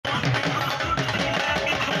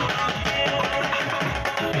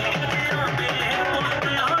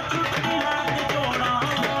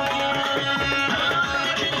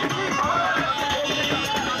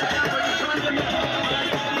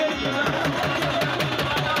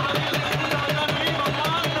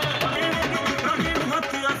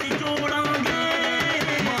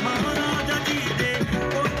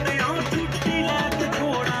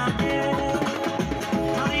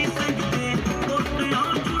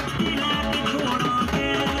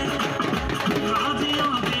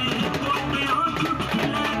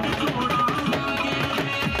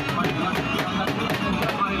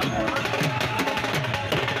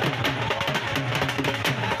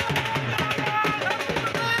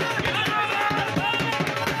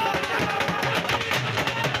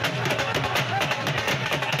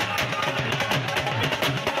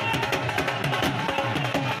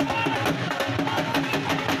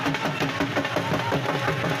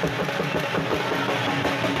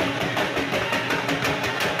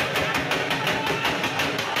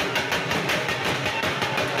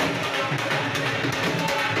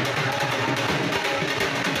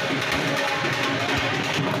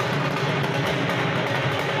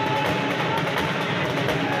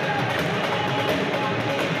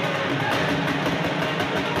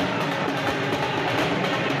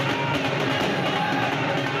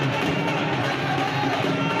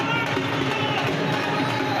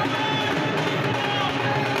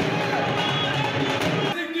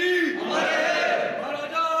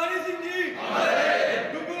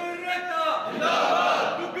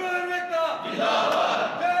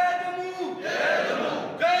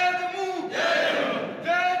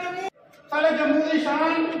साढ़े जम्मू की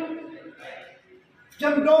शान,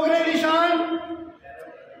 जब डोगरे की शान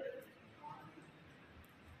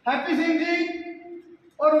हैप्पी सिंह जी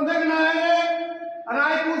और उनके नारे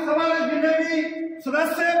राजपूत सभा के जिन्हें भी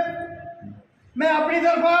सदस्य, मैं अपनी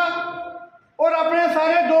तरफा और अपने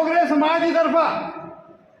सारे डोगरे समाज की तरफा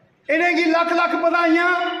इन्हें की लख लख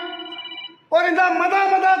बधाइयां और इनका मता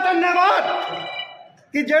मता धन्यवाद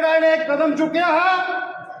कि जड़ा इन्हें कदम चुकया है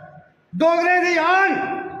डोगरे की आन,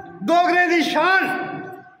 डोगरे की शान,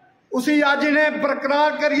 उसी अज इन्हें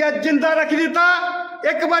बरकरार करिए जिंदा रख दिता।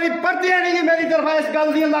 एक बारी परतियां नहीं मेरी तरफा इस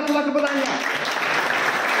गल दी लख लख बधाइयां।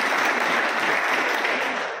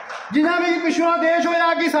 जिन्ना भी पिछला देश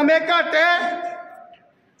होया कि समय घट है,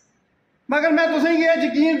 मगर मैं तुसें ये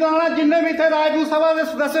यकीन दिलाना जिन्ने भी इत्थे राजपूत सभा के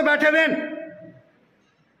सदस्य बैठे ने,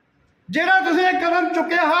 जेड़ा तुसें एक कदम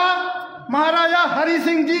चुकया हा महाराजा हरि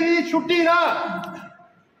सिंह जी की छुट्टी का,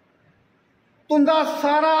 तुंदा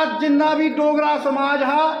सारा जिन्ना भी डोगरा समाज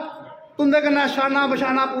हा तुंदे कन्नै शाना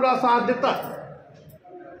बशाना पूरा साथ दिता।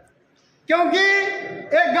 क्योंकि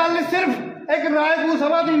एक गल सिर्फ एक राजपूत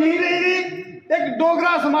सभा की नहीं रही, एक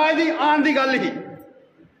डोगरा समाज की आन की गल ही।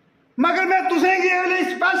 मगर मैं तुसें गी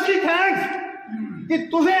स्पेशली थैंक्स कि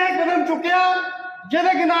तुसें एक कदम चुकया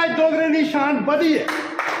जिहदे कन्नै अज डोगरे की शान बधी है।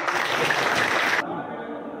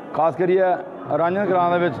 खास करिए रांझन ग्रां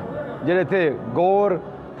दे विच जेहड़े इत्थे गौर,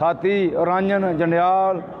 थाती, रांझन,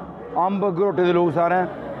 जंडियाल, अंब, घरोटे के लोग सारे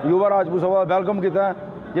युवा राजपूत सभा वेलकम किया।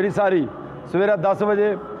 जी सारी सवेरे 10 बजे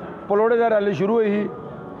पलोड़े का रैली शुरू हुई ही।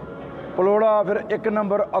 पलोड़ा फिर 1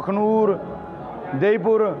 नंबर अखनूर,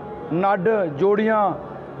 देईपुर, नड, जोड़ियाँ,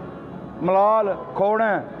 मलाल,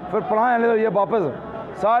 खोड़ें, फिर पलाएं होइए वापस।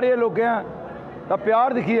 सारे लोगों का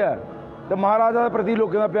प्यार दिखिए तो महाराजा के प्रति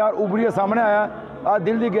लोगों का प्यार उभरिए सामने आया। आज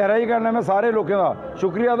दिल की गहराई करना मैं सारे लोगों का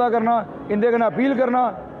शुक्रिया अदा करना, इंदे कन्नै अपील करना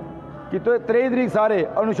कि 23 तरीक सारे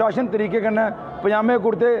अनुशासन तरीके कन्नै पजामे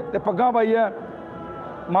कुर्ते ते पग्गां पाइयै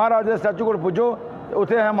महाराजा के स्टैचू कोल पुज्जो।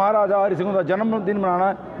 उत्थे असें महाराजा हरि सिंह का जन्मदिन मनाना।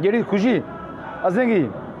 जिहड़ी खुशी असेंगी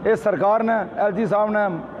इस सरकार ने, LG साहब ने,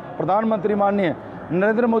 प्रधानमंत्री माननीय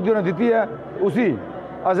नरेंद्र मोदी ने दी है, उसी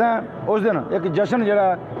असें उस दिन एक जश्न जिहड़ा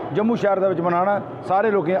जम्मू शहर दे विच मनाना।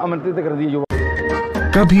 सारे लोगों आमंत्रित कर दी। जो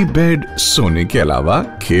कभी बेड सोने के अलावा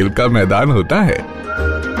खेल का मैदान होता है,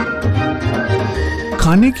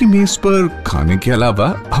 खाने की मेज पर खाने के अलावा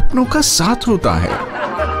अपनों का साथ होता है,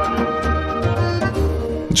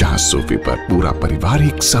 जहां सोफे पर पूरा परिवार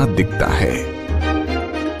एक साथ दिखता है,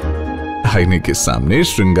 आईने के सामने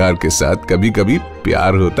श्रृंगार के साथ कभी कभी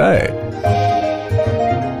प्यार होता है।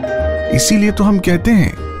 इसीलिए तो हम कहते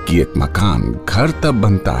हैं कि एक मकान घर तब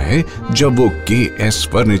बनता है जब वो KS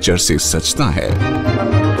फर्नीचर से सजता है।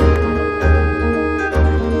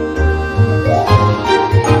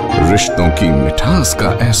 रिश्तों की मिठास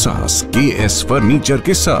का एहसास KS फर्नीचर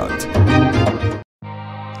के साथ।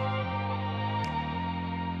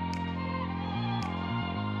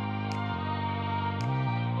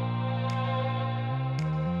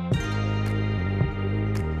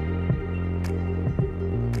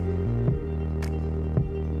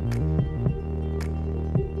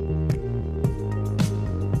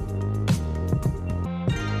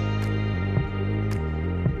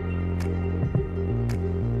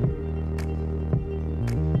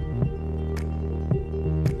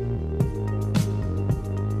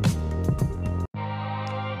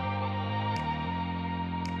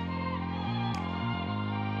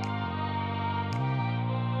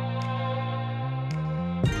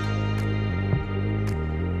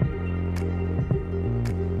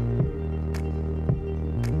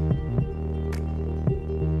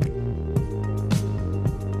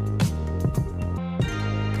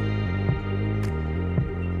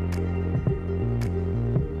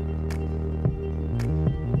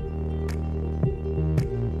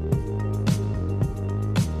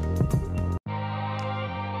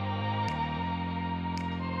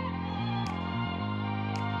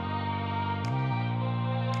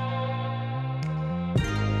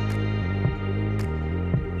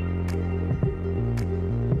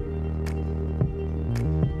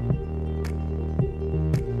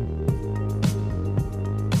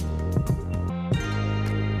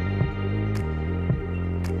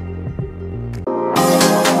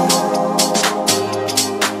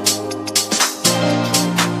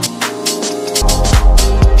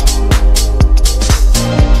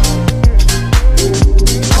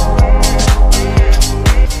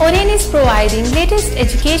 providing latest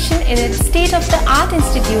education in its state-of-the-art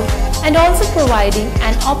institute and also providing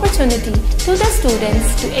an opportunity to the students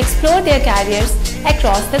to explore their careers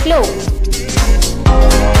across the globe.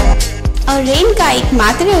 और रेन का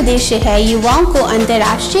एकमात्र उद्देश्य है युवाओं को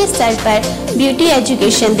अंतर्राष्ट्रीय स्तर पर ब्यूटी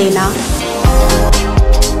एजुकेशन देना।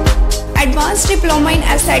 Advance diploma in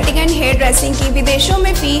aesthetic and hair dressing की विदेशों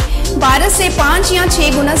में फ़ी 12 से 5 या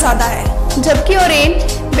 6 गुना ज़्यादा है, जबकि ओरेन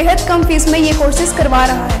बेहद कम फीस में ये कोर्सेज करवा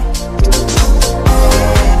रहा है।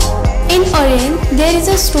 In Oren, there is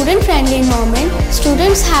a student-friendly environment.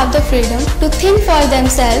 Students have the freedom to think for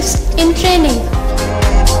themselves in training.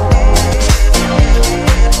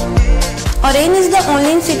 Oren is the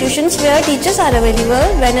only institution where teachers are available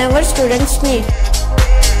whenever students need.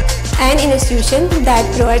 An institution that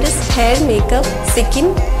provides hair, makeup, skin,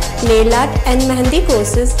 nail art and mehendi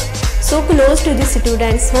courses so close to the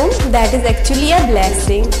students' home that is actually a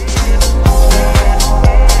blessing.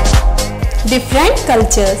 Different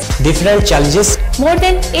cultures, different challenges. More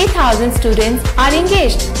than 8,000 students are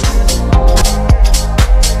engaged.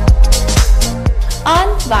 Earn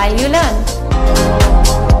while you learn.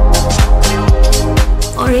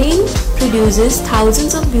 Oren produces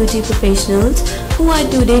thousands of beauty professionals who are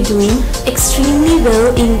today doing extremely well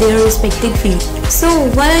in their respective field. So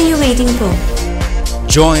what are you waiting for?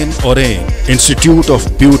 Join Oren Institute of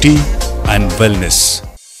Beauty and Wellness.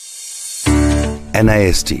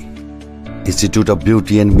 NIST, Institute of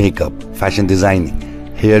Beauty and Makeup, Fashion Designing,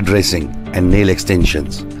 Hairdressing and Nail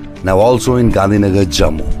Extensions. Now also in Gandhinagar,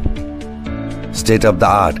 Jammu.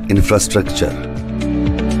 State-of-the-art infrastructure.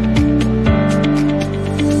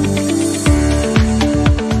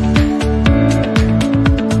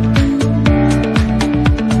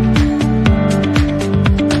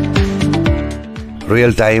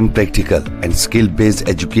 Real-time practical and skill-based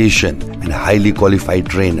education and highly qualified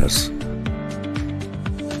trainers.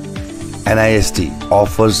 NIST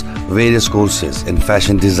offers various courses in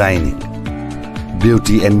fashion designing,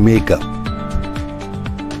 beauty and makeup,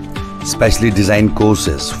 specially designed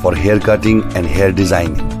courses for hair cutting and hair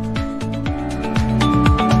designing.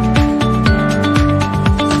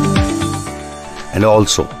 And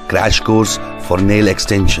also crash course for nail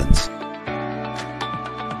extensions.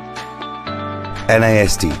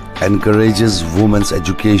 NIST encourages women's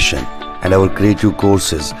education, and our creative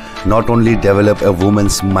courses not only develop a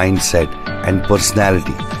woman's mindset and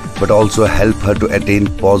personality, but also help her to attain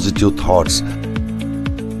positive thoughts.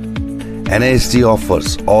 NIST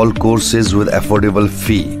offers all courses with affordable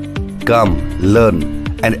fee. Come, learn,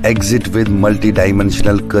 and exit with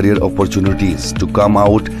multi-dimensional career opportunities to come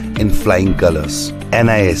out in flying colors.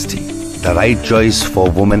 NIST, the right choice for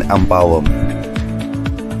women empowerment.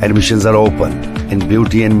 Admissions are open in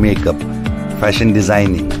beauty and makeup, fashion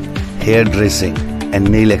designing, hairdressing and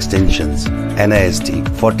nail extensions. NIST,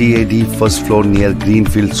 40AD first floor near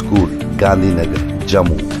Greenfield School, Gandhinagar,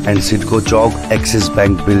 Jammu, and Sidco Chowk, Axis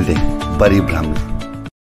Bank Building, Bari Brahmi.